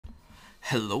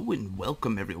Hello and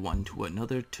welcome everyone to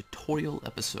another tutorial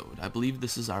episode. I believe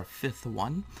this is our 5th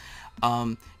one.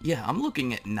 Yeah, I'm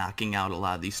looking at knocking out a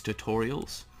lot of these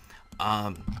tutorials.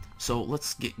 So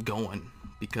let's get going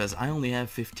because I only have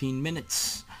 15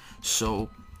 minutes. So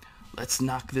let's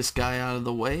knock this guy out of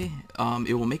the way.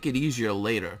 It will make it easier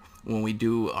later when we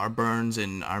do our burns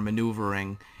and our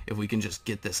maneuvering if we can just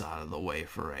get this out of the way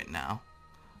for right now.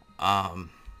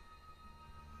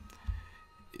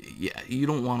 Yeah, you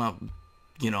don't want to,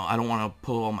 I don't want to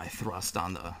put all my thrust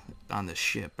on the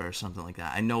ship or something like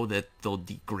that. I know that they'll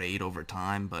degrade over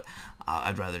time, but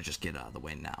I'd rather just get out of the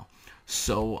way now.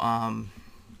 So I'm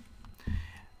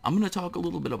going to talk a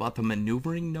little bit about the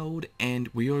maneuvering node, and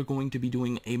we are going to be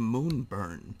doing a moon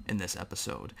burn in this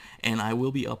episode, and I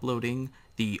will be uploading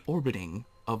the orbiting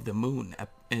of the moon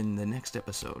in the next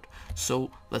episode. So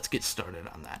let's get started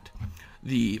on that.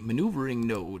 The maneuvering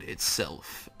node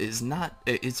itself is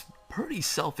it's pretty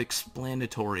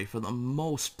self-explanatory for the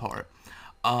most part.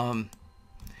 You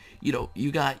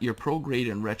got your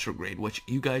prograde and retrograde, which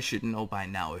you guys should know by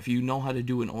now. If you know how to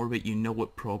do an orbit, you know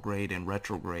what prograde and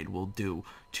retrograde will do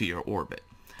to your orbit.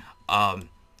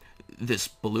 This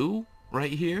blue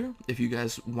right here, if you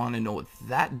guys want to know what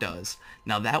that does,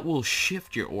 now that will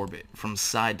shift your orbit from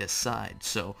side to side.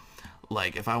 So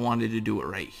like if I wanted to do it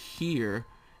right here,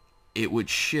 it would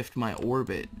shift my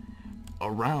orbit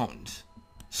around.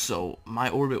 So my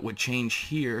orbit would change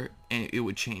here and it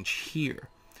would change here.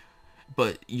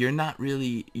 But you're not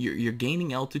really, you're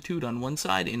gaining altitude on one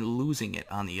side and losing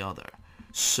it on the other.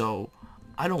 So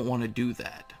I don't want to do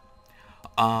that.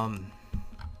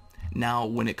 Now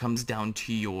when it comes down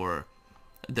to your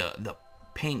the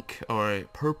pink or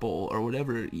purple or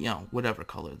whatever, whatever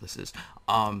color this is,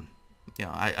 I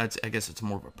guess it's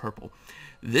more of a purple.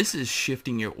 This is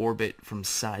shifting your orbit from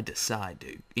side to side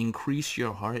to increase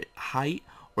your height,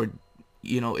 or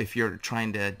if you're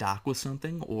trying to dock with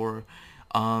something, or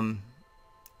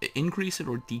increase it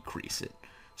or decrease it.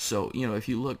 So if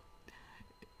you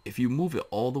move it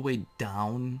all the way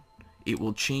down, it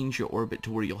will change your orbit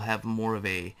to where you'll have more of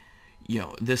a,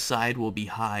 this side will be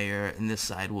higher and this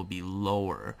side will be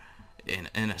lower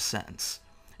in a sense.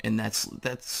 And that's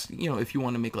if you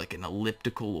want to make like an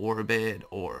elliptical orbit,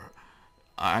 or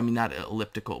I mean not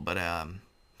elliptical, but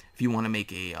if you want to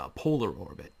make a polar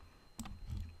orbit,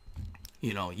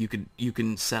 you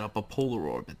can set up a polar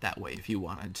orbit that way if you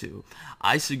wanted to.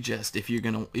 I suggest if you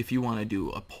want to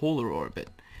do a polar orbit,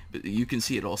 but you can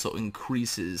see it also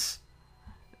increases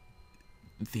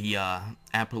the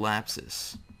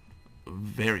apoapsis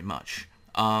very much.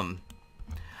 I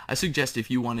suggest if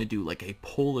you want to do like a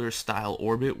polar style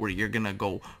orbit where you're gonna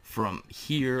go from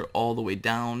here all the way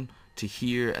down to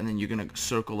here, and then you're gonna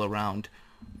circle around,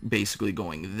 basically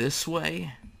going this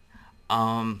way.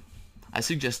 I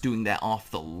suggest doing that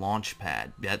off the launch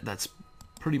pad. That's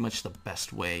pretty much the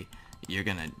best way you're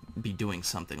gonna be doing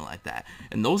something like that.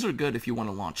 And those are good if you want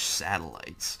to launch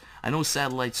satellites. I know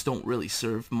satellites don't really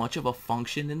serve much of a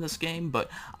function in this game, but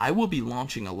I will be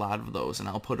launching a lot of those, and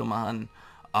I'll put them on.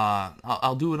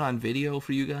 I'll do it on video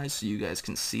for you guys so you guys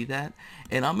can see that.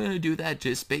 And I'm gonna do that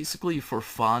just basically for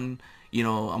fun.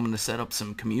 I'm gonna set up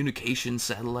some communication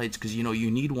satellites because you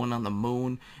need one on the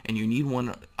moon and you need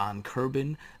one on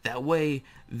Kerbal. That way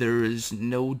there is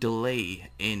no delay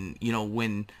in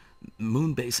when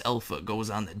Moonbase Alpha goes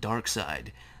on the dark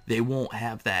side. They won't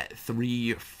have that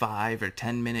 3 or 5 or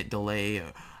 10 minute delay,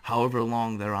 or however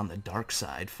long they're on the dark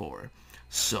side for.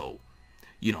 So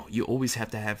you always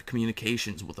have to have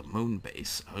communications with a moon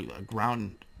base, a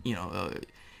ground,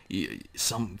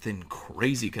 something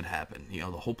crazy could happen. The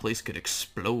whole place could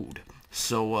explode.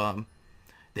 So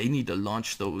they need to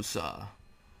launch those, the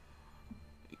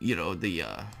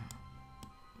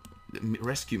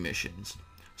rescue missions.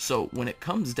 So when it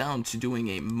comes down to doing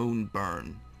a moon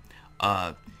burn,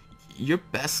 your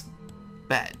best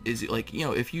bet is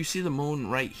if you see the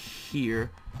moon right here,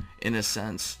 in a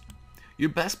sense, your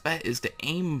best bet is to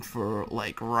aim for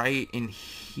like right in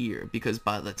here, because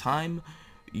by the time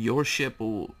your ship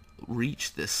will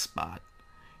reach this spot,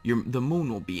 the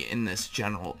moon will be in this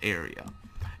general area.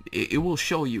 It will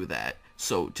show you that.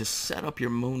 So to set up your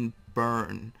moon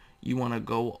burn, you want to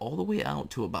go all the way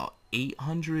out to about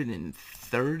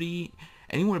 830,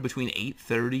 anywhere between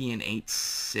 830 and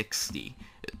 860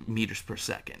 meters per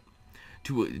second.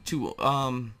 To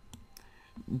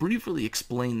briefly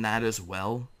explain that as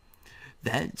well,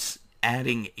 that's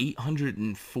adding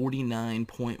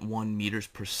 849.1 meters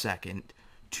per second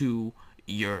to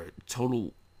your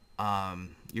total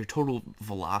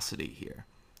velocity here.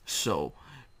 So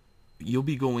you'll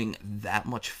be going that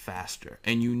much faster,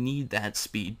 and you need that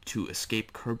speed to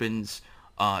escape Kerbin's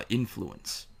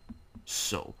influence.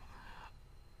 So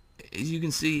as you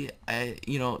can see,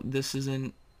 this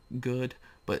isn't good,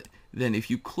 but then if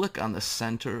you click on the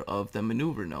center of the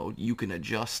maneuver node, you can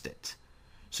adjust it.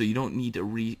 So you don't need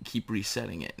to keep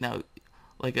resetting it. Now,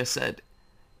 like I said,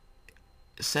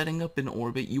 setting up an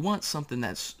orbit, you want something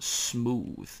that's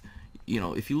smooth.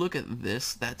 If you look at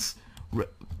this, that's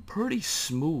pretty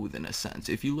smooth in a sense.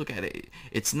 If you look at it,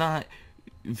 it's not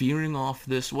veering off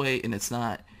this way and it's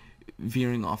not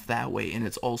veering off that way, and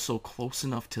it's also close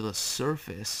enough to the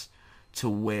surface to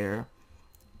where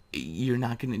you're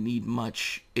not going to need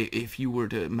much. If you were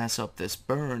to mess up this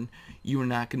burn, you're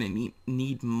not going to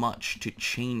need much to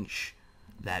change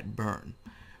that burn.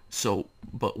 So,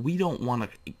 but we don't want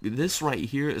to, this right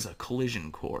here is a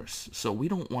collision course, so we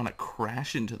don't want to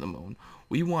crash into the moon.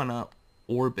 We want to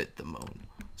orbit the moon.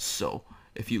 So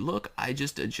if you look, I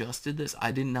just adjusted this.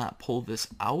 I did not pull this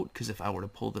out, because if I were to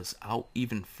pull this out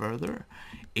even further,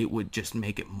 it would just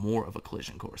make it more of a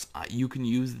collision course. You can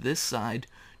use this side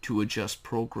to adjust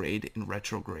prograde and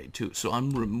retrograde too. So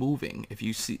I'm removing, if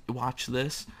you watch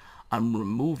this, I'm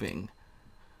removing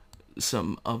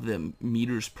some of the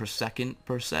meters per second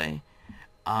per se,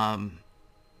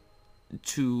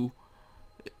 to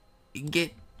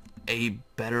get a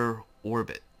better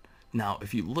orbit. Now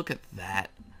if you look at that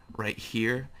right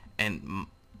here and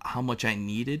how much I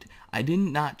needed, I did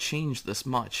not change this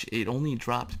much. It only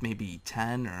dropped maybe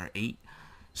 10 or 8.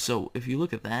 So if you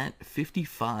look at that,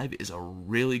 55 is a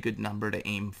really good number to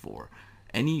aim for.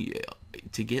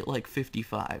 To get like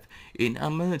 55. And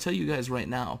I'm going to tell you guys right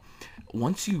now,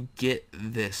 once you get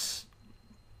this,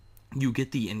 you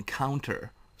get the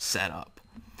encounter set up.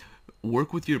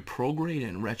 Work with your prograde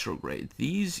and retrograde.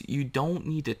 These you don't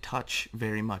need to touch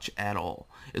very much at all.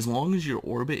 As long as your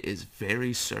orbit is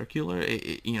very circular,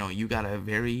 you got a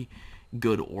very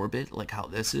good orbit like how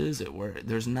this is, where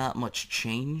there's not much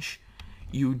change.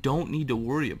 You don't need to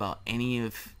worry about any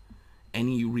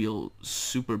real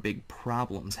super big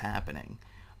problems happening.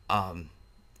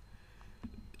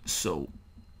 So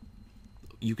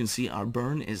you can see our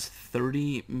burn is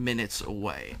 30 minutes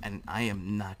away, and I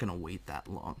am not going to wait that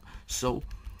long. So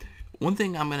one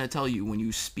thing I'm going to tell you, when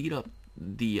you speed up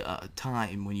the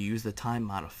time, when you use the time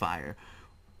modifier,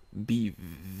 be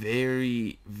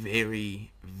very,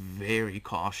 very, very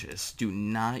cautious. Do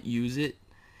not use it,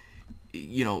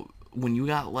 when you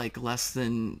got like less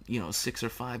than 6 or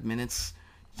 5 minutes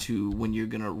to when you're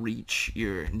gonna reach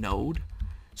your node.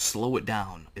 Slow it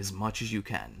down as much as you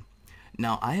can.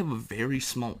 Now I have a very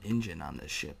small engine on this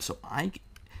ship, so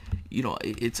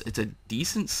it's a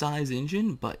decent size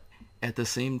engine, but at the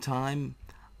same time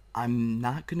I'm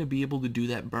not gonna be able to do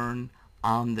that burn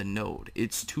on the node.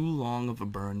 It's too long of a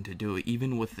burn to do it,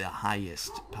 even with the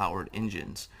highest powered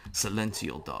engines.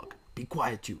 Silencio, dog. Be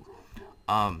quiet, you.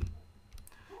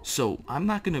 So I'm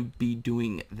not going to be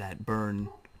doing that burn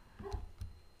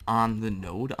on the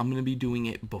node. I'm going to be doing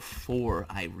it before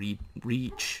I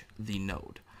reach the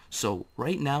node. So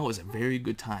right now is a very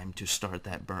good time to start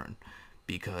that burn,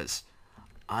 because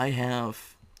I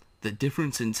have the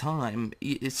difference in time.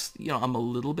 It's, I'm a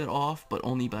little bit off, but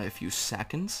only by a few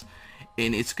seconds,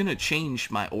 and it's going to change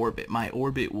my orbit. My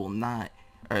orbit will not,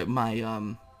 or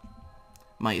my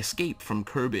escape from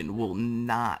Kerbin will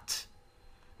not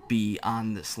be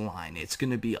on this line. It's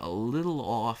going to be a little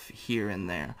off here and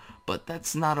there, but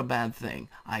that's not a bad thing.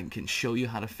 I can show you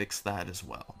how to fix that as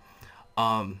well.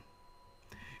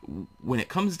 When it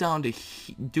comes down to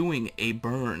doing a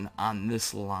burn on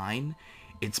this line,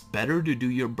 it's better to do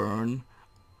your burn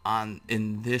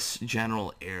in this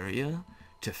general area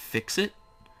to fix it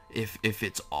if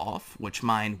it's off, which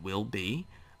mine will be.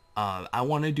 I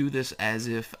want to do this as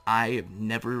if I have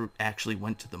never actually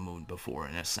went to the moon before,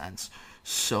 in a sense.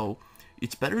 So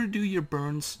it's better to do your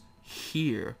burns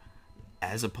here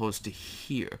as opposed to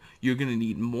here. You're going to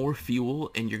need more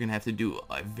fuel, and you're going to have to do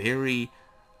a very,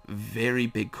 very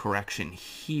big correction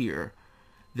here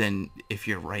than if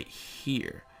you're right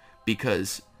here,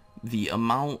 because the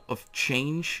amount of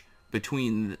change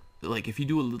between, like, if you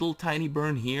do a little tiny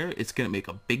burn here, it's going to make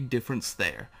a big difference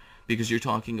there, because you're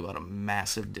talking about a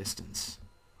massive distance.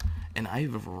 And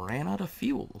I've ran out of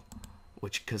fuel,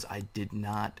 because I did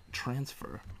not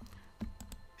transfer.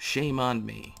 Shame on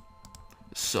me.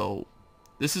 So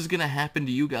this is gonna happen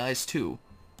to you guys too.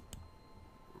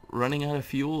 Running out of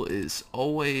fuel is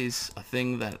always a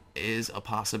thing that is a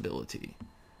possibility.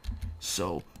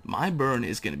 So my burn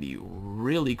is gonna be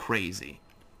really crazy.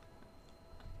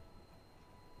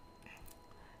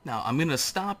 Now I'm gonna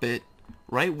stop it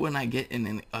right when I get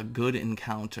in a good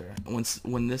encounter,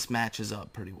 when this matches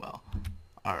up pretty well.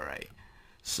 Alright,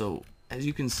 so as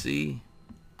you can see,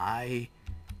 I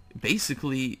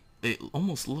basically it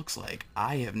almost looks like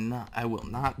I will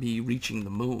not be reaching the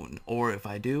moon, or if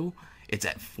I do, it's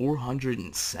at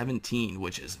 417,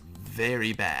 which is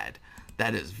very bad.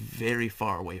 That is very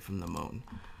far away from the moon.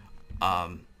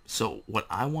 So what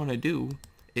I want to do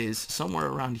is somewhere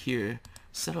around here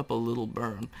set up a little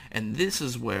burn, and this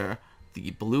is where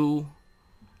the blue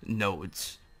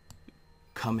nodes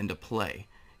come into play.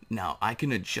 Now I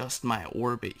can adjust my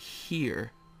orbit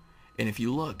here, and if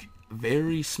you look,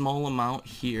 very small amount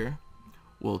here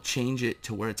will change it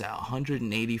to where it's at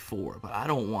 184, but I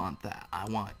don't want that. I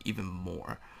want even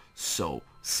more. So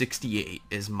 68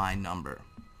 is my number.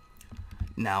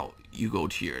 Now you go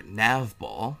to your nav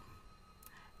ball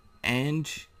and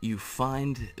you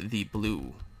find the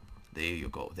blue. There you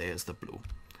go, there's the blue.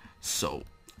 So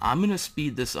I'm gonna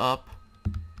speed this up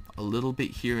a little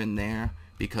bit here and there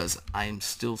because I'm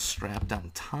still strapped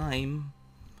on time,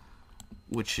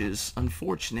 which is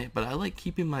unfortunate, but I like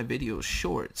keeping my videos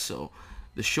short. So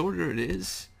the shorter it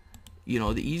is, you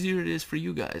know, the easier it is for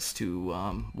you guys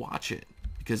to watch it,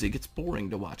 because it gets boring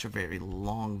to watch a very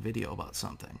long video about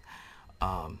something.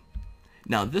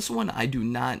 Now this one I do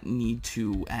not need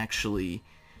to actually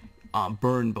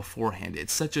burn beforehand.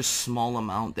 It's such a small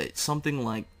amount that something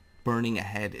like burning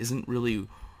ahead isn't really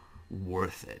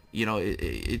worth it. You know,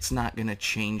 it's not gonna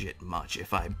change it much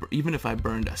even if I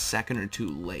burned a second or two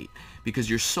late, because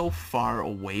you're so far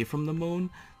away from the moon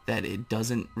that it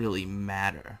doesn't really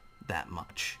matter that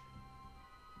much.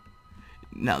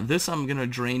 Now this I'm gonna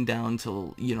drain down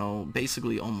till, you know,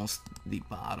 basically almost the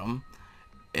bottom,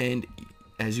 and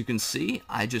as you can see,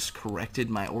 I just corrected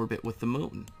my orbit with the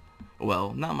moon.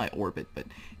 Well, not my orbit, but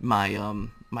my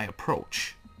my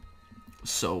approach.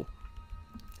 So,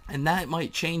 and that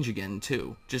might change again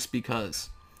too, just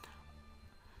because.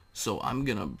 So I'm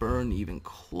gonna burn even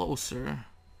closer,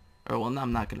 or well, no,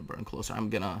 I'm not gonna burn closer.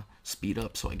 I'm gonna speed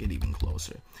up so I get even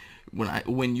closer.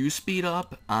 When you speed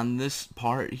up on this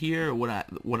part here,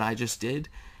 what I just did,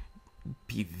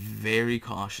 be very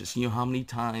cautious. You know how many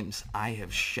times I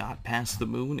have shot past the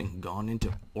moon and gone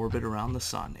into orbit around the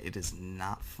sun? It is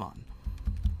not fun.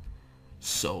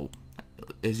 So,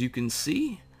 as you can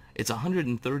see, it's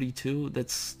 132.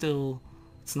 That's still,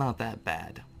 it's not that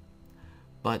bad.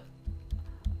 But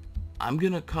I'm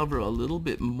gonna cover a little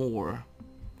bit more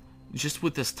just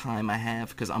with this time I have,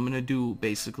 because I'm gonna do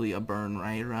basically a burn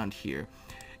right around here.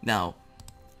 Now,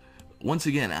 once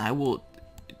again, I will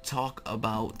talk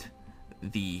about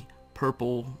the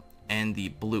purple and the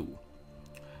blue.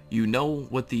 You know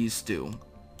what these do.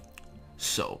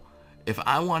 So if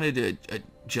I wanted to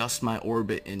adjust my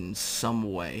orbit in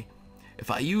some way,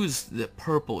 if I use the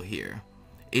purple here,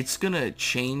 it's gonna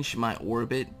change my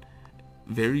orbit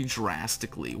very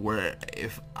drastically, where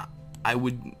if I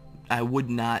would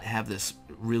not have this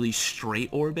really straight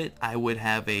orbit, I would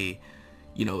have a,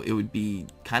 you know, it would be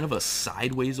kind of a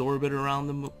sideways orbit around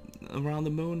the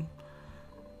moon.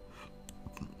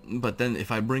 But then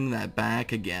if I bring that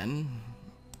back again,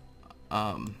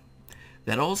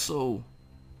 that also,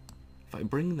 if I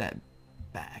bring that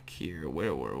back here,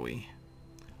 where were we?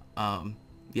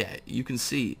 Yeah, you can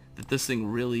see that this thing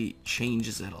really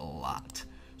changes it a lot.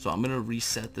 So I'm gonna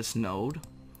reset this node,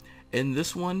 and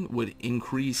this one would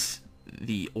increase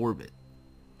the orbit.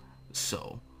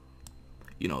 So,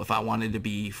 you know, if I wanted to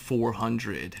be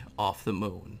 400 off the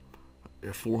moon,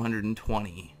 or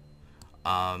 420,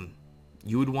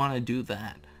 you would want to do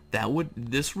that.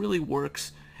 This really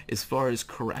works as far as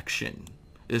correction.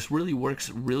 This really works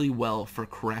really well for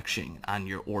correction on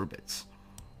your orbits.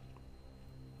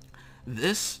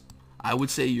 This, I would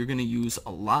say you're going to use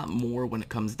a lot more when it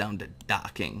comes down to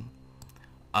docking,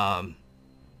 to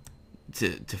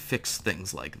fix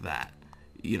things like that.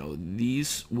 You know,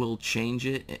 these will change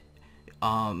it,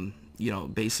 you know,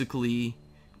 basically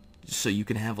so you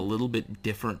can have a little bit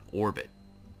different orbit.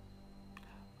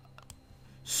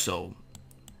 So,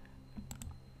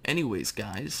 anyways,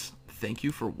 guys, thank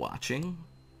you for watching.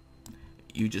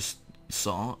 You just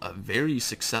saw a very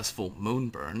successful moon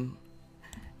burn,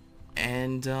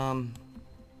 and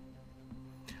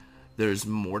there's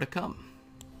more to come.